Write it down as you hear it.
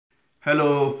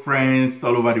Hello friends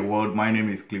all over the world, my name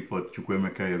is Clifford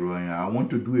Chukwuemeka Iroanya. I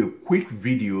want to do a quick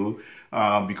video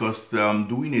because I'm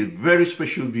doing a very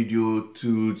special video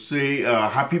to say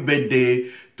happy birthday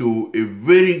to a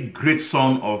very great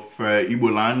son of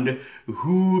Igbo land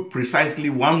who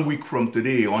precisely 1 week from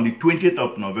today, on the 20th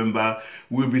of November,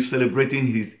 will be celebrating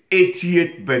his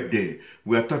 80th birthday.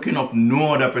 We are talking of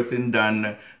no other person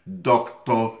than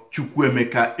Dr.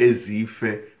 Chukwuemeka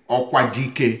Ezeife,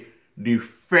 Okwadike, the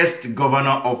first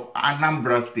governor of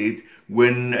Anambra State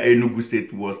when Enugu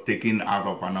State was taken out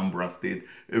of Anambra State.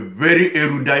 A very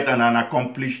erudite and an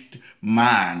accomplished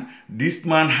man. This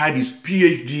man had his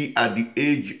PhD at the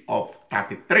age of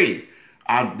 33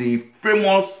 at the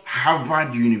famous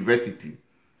Harvard University.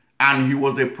 And he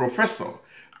was a professor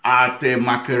at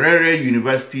Makerere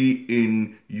University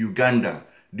in Uganda,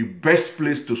 the best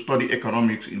place to study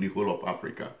economics in the whole of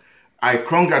Africa. I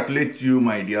congratulate you,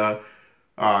 my dear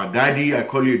daddy. I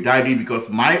call you daddy because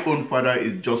my own father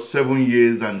is just 7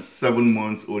 years and 7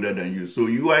 months older than you. So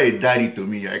you are a daddy to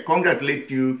me. I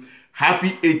congratulate you.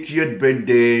 Happy 80th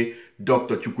birthday,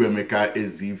 Dr. Chukwuemeka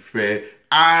Ezeife.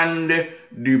 And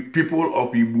the people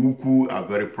of Igboukwu are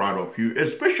very proud of you,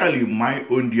 especially my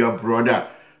own dear brother,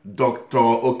 Dr.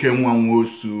 Okenwa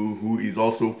Nwosu, who is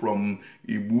also from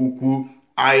Igboukwu.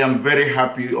 I am very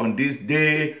happy on this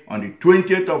day, on the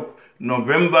 20th of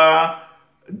November.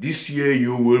 This year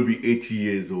you will be 80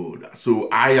 years old. So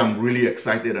I am really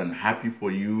excited and happy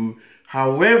for you.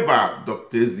 However,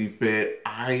 Dr. Ezeife,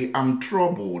 I am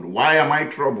troubled. Why am I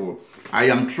troubled? I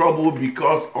am troubled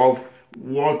because of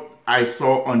what I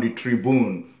saw on the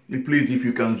Tribune. Please, if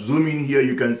you can zoom in here,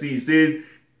 you can see it says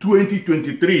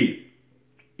 2023,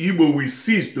 Igbo will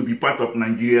cease to be part of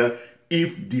Nigeria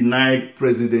if denied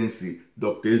presidency.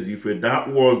 Dr. Ezeife, that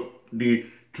was the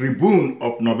Tribune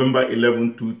of November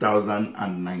 11,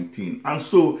 2019. And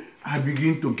so I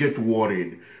begin to get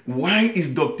worried. Why is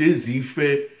Dr.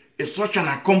 Ezeife such an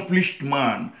accomplished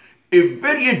man, a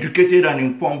very educated and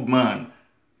informed man,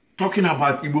 talking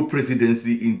about Igbo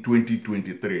presidency in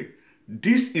 2023?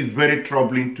 This is very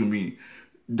troubling to me.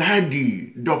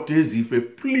 Daddy, Dr.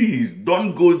 Ezeife, please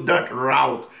don't go that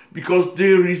route because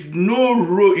there is no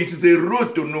road. It is a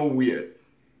road to nowhere.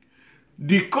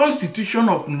 The Constitution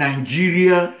of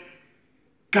Nigeria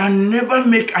can never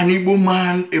make an Igbo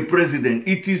man a president.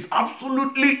 It is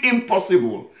absolutely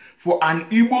impossible for an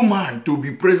Igbo man to be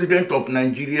president of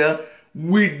Nigeria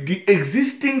with the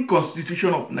existing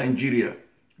Constitution of Nigeria.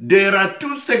 There are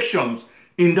 2 sections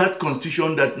in that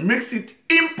Constitution that makes it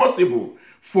impossible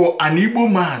for an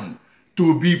Igbo man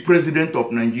to be president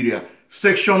of Nigeria.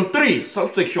 Section 3,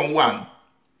 subsection 1.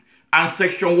 And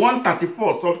section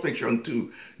 134, subsection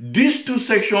 2. These 2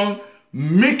 sections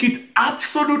make it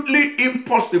absolutely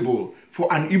impossible for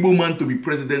an Igbo man to be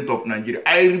president of Nigeria.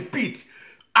 I repeat,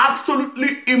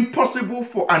 absolutely impossible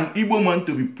for an Igbo man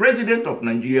to be president of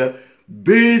Nigeria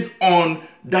based on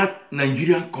that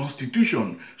Nigerian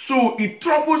constitution. So it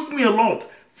troubles me a lot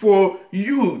for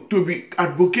you to be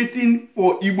advocating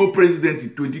for Igbo presidency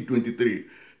in 2023.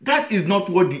 That is not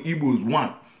what the Igbos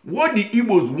want. What the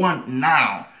Igbos want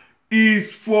now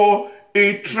is for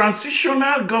a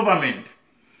transitional government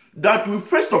that will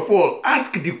first of all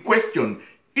ask the question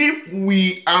if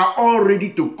we are all ready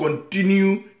to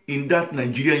continue in that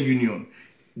Nigerian union.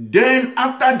 Then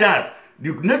after that,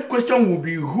 the next question will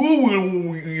be who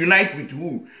will unite with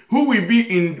who? Who will be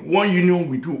in one union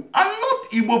with who? And not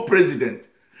Igbo president.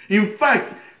 In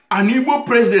fact, an Igbo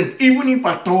president, even if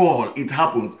at all it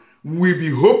happens, will be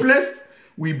hopeless,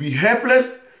 will be helpless,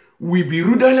 will be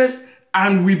rudderless,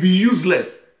 and will be useless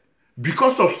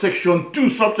because of section 2,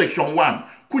 subsection 1,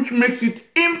 which makes it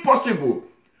impossible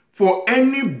for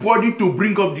anybody to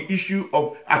bring up the issue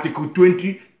of Article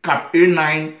 20, Cap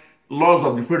A9, Laws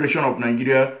of the Federation of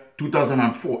Nigeria,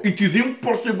 2004. It is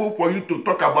impossible for you to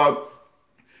talk about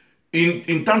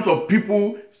in terms of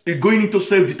people going into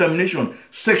self-determination.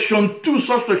 Section 2,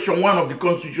 subsection 1 of the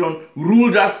Constitution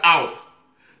ruled us out.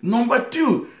 Number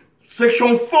 2,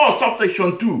 section 4,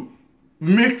 subsection 2,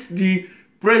 makes the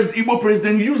Igbo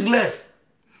president useless.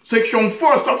 Section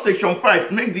 4, subsection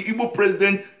 5 makes the Igbo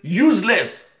president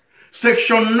useless.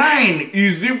 Section 9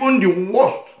 is even the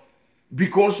worst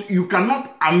because you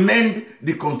cannot amend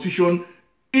the constitution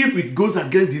if it goes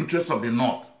against the interests of the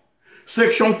North.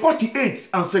 Section 48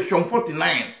 and section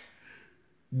 49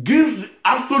 gives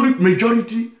absolute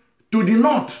majority to the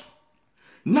North.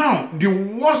 Now, the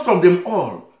worst of them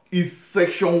all is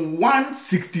section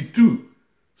 162.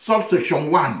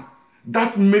 Subsection 1,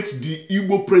 that makes the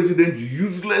Igbo president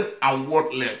useless and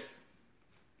worthless.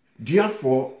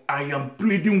 Therefore, I am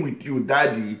pleading with you,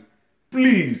 Daddy,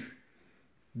 please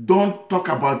Don't talk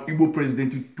about Igbo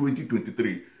presidency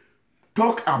 2023.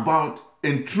 Talk about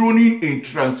enthroning a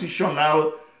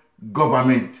transitional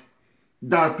government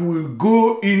that will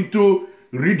go into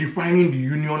redefining the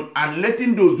union and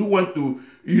letting those who want to,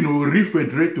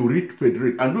 refederate to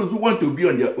refederate, and those who want to be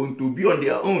on their own to be on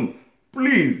their own.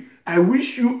 Please, I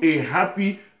wish you a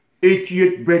happy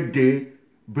 80th birthday,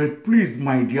 but please,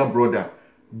 my dear brother,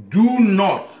 do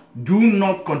not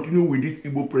continue with this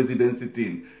Igbo presidency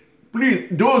thing. Please,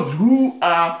 those who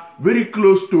are very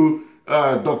close to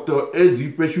Dr.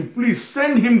 Ezeife should please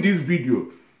send him this video.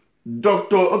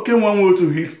 Dr. Okenwa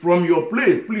Nwosu, he's from your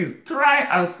place. Please try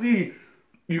and see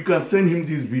you can send him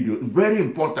this video. It's very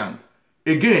important.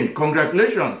 Again,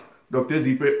 congratulations, Dr.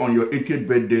 Ezeife, on your 80th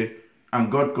birthday,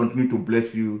 and God continue to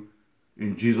bless you.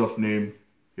 In Jesus' name,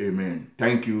 amen.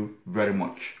 Thank you very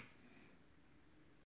much.